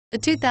The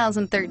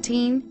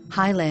 2013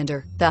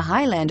 Highlander. The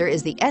Highlander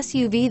is the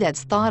SUV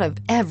that's thought of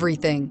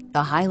everything.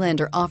 The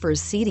Highlander offers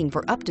seating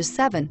for up to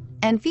 7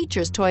 and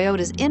features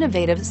Toyota's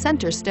innovative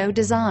center stow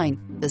design.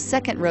 The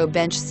second row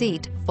bench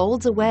seat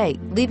folds away,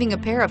 leaving a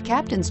pair of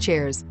captain's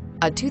chairs.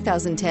 A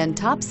 2010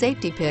 top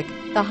safety pick,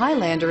 the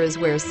Highlander is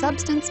where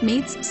substance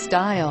meets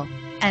style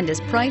and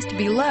is priced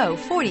below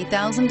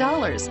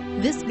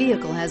 $40,000. This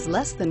vehicle has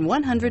less than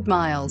 100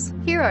 miles.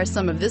 Here are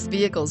some of this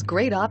vehicle's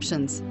great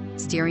options: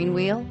 steering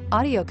wheel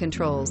audio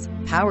controls,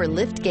 power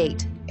lift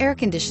gate, air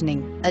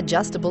conditioning,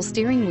 adjustable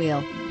steering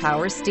wheel,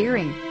 power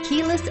steering,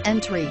 keyless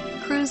entry,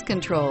 cruise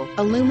control,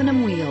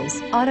 aluminum wheels,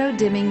 auto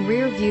dimming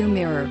rear view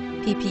mirror,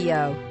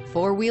 PPO,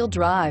 4-wheel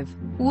drive.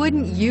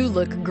 Wouldn't you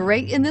look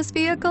great in this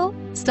vehicle?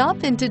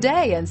 Stop in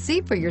today and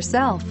see for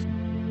yourself.